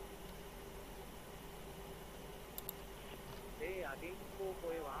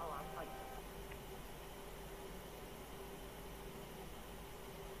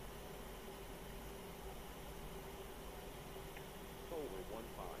 Over 15.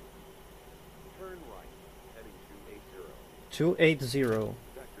 Turn right, heading 280. 280. Vectors to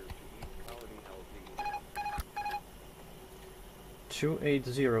East Colony LZ.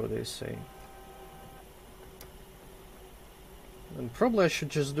 280 they say. And probably I should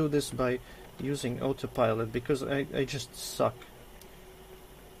just do this by using autopilot because I just suck.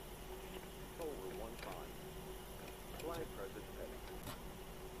 Over 15. Fly present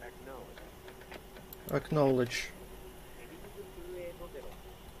heading. Acknowledge. Acknowledge.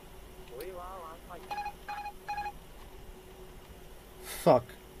 Fuck.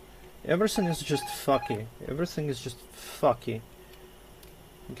 Everything is just fucky. Everything is just fucky.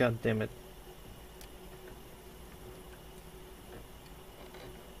 God damn it.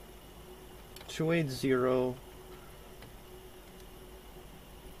 .280.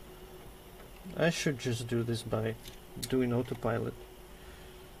 I should just do this by doing autopilot.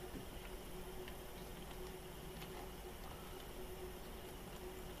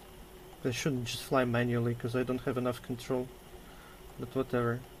 I shouldn't just fly manually because I don't have enough control. But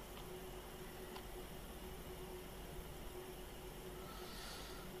whatever.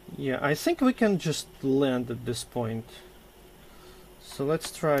 Yeah, I think we can just land at this point. So let's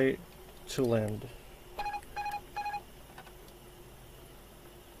try to land.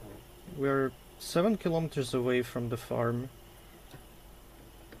 We're 7 kilometers away from the farm.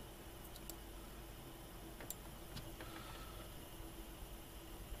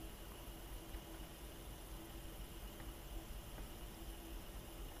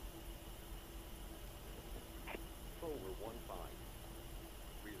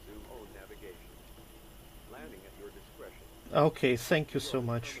 landing at your discretion. Okay, thank you You are so in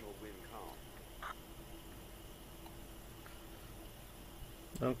much. terminal wind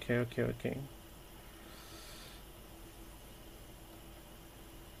calm. Okay, okay, okay.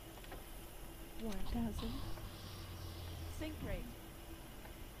 1000. Sync rate.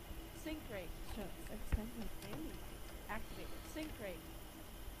 Sync rate. Shows extended landing rate. Activated. Sync rate.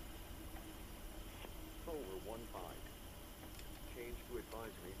 Over 15. Change to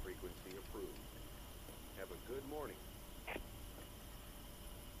advisory frequency approved. Have a good morning.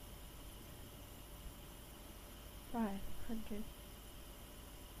 500.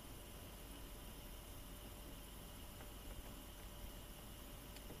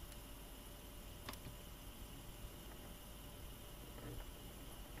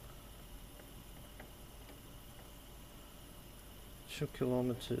 Two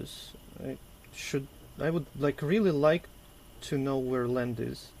kilometers. I would like really like to know where land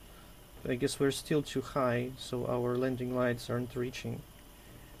is. I guess we're still too high, so our landing lights aren't reaching.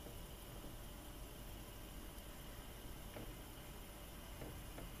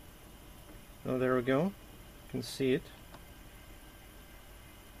 Oh, there we go. You can see it.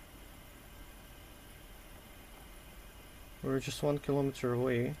 We're just 1 kilometer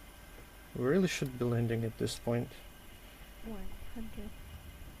away. We really should be landing at this point. 100.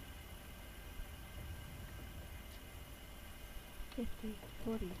 50,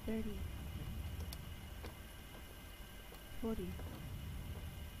 40, 30. 40.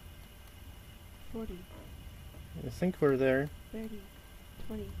 40. I think we're there. 30,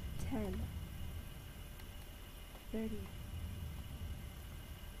 20, 10, 30,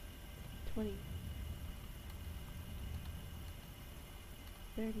 20,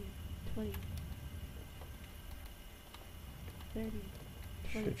 30, 20, 30,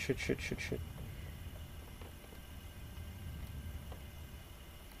 20. Shit.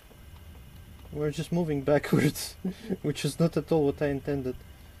 We're just moving backwards, which is not at all what I intended.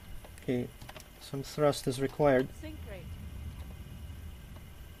 Okay, some thrust is required. Sync rate.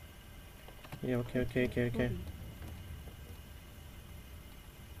 Yeah, okay. 40,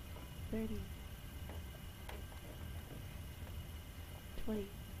 30, 20,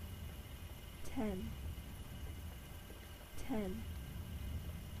 10, 10,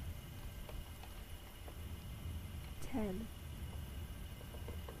 10.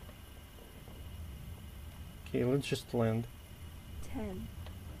 Okay, let's just land. 10,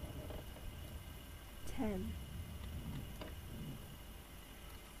 10,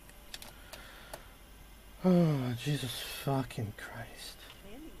 Oh, Jesus fucking Christ.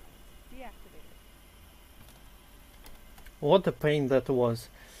 landing lights deactivated. What a pain that was.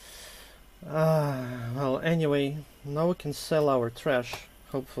 Well, anyway, now we can sell our trash,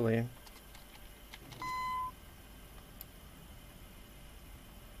 hopefully.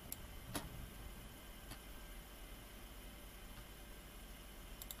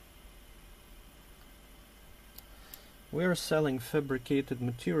 We are selling fabricated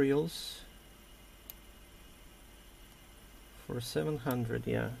materials for 700,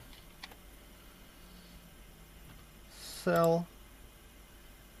 yeah. Sell.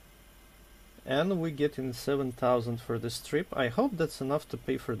 And we get in 7,000 for this trip. I hope that's enough to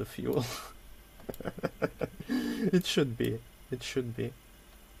pay for the fuel. It should be. It should be.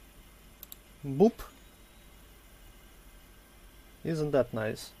 Boop. Isn't that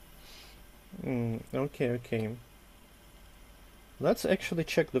nice? Okay. Let's actually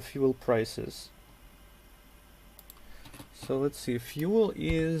check the fuel prices. So let's see, fuel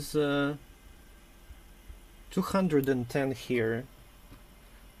is 210 here.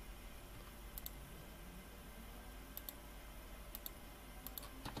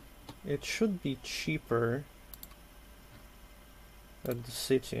 It should be cheaper at the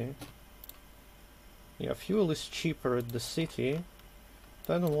city. Yeah, fuel is cheaper at the city.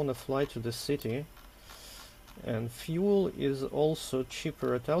 I don't want to fly to the city. And fuel is also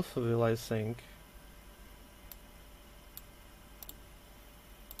cheaper at Alphaville, I think.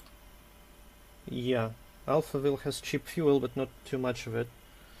 Yeah, Alphaville has cheap fuel, but not too much of it.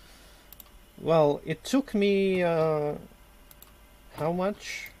 Well, it took me... how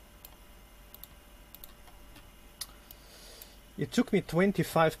much? It took me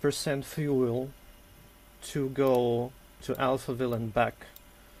 25% fuel to go to Alphaville and back.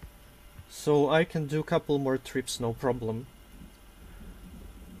 So I can do a couple more trips, no problem.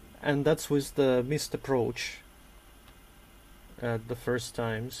 And that's with the missed approach at the first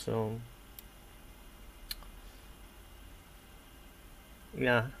time, so...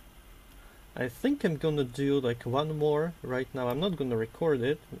 Yeah. I think I'm gonna do like one more right now. I'm not gonna record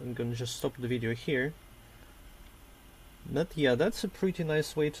it. I'm gonna just stop the video here. But yeah, that's a pretty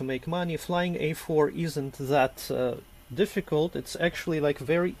nice way to make money. Flying A-4 isn't that difficult. It's actually like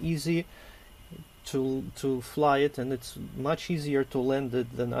very easy to fly it, and it's much easier to land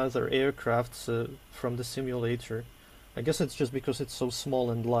it than other aircrafts from the simulator. I guess it's just because it's so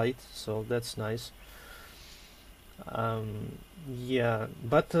small and light, so that's nice. Yeah,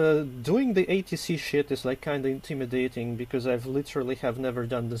 but doing the ATC shit is like kind of intimidating because I've literally have never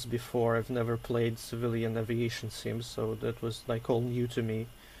done this before. I've never played civilian aviation sims, so that was like all new to me.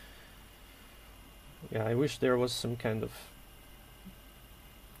 Yeah, I wish there was some kind of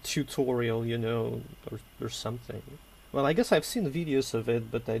tutorial, you know, or something. Well, I guess I've seen videos of it,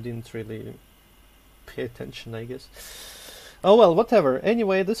 but I didn't really pay attention, I guess. Oh well, whatever.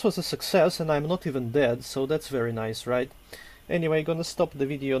 Anyway, this was a success and I'm not even dead, so that's very nice, right? Anyway, gonna stop the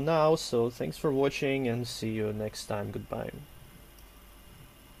video now, so thanks for watching and see you next time. Goodbye.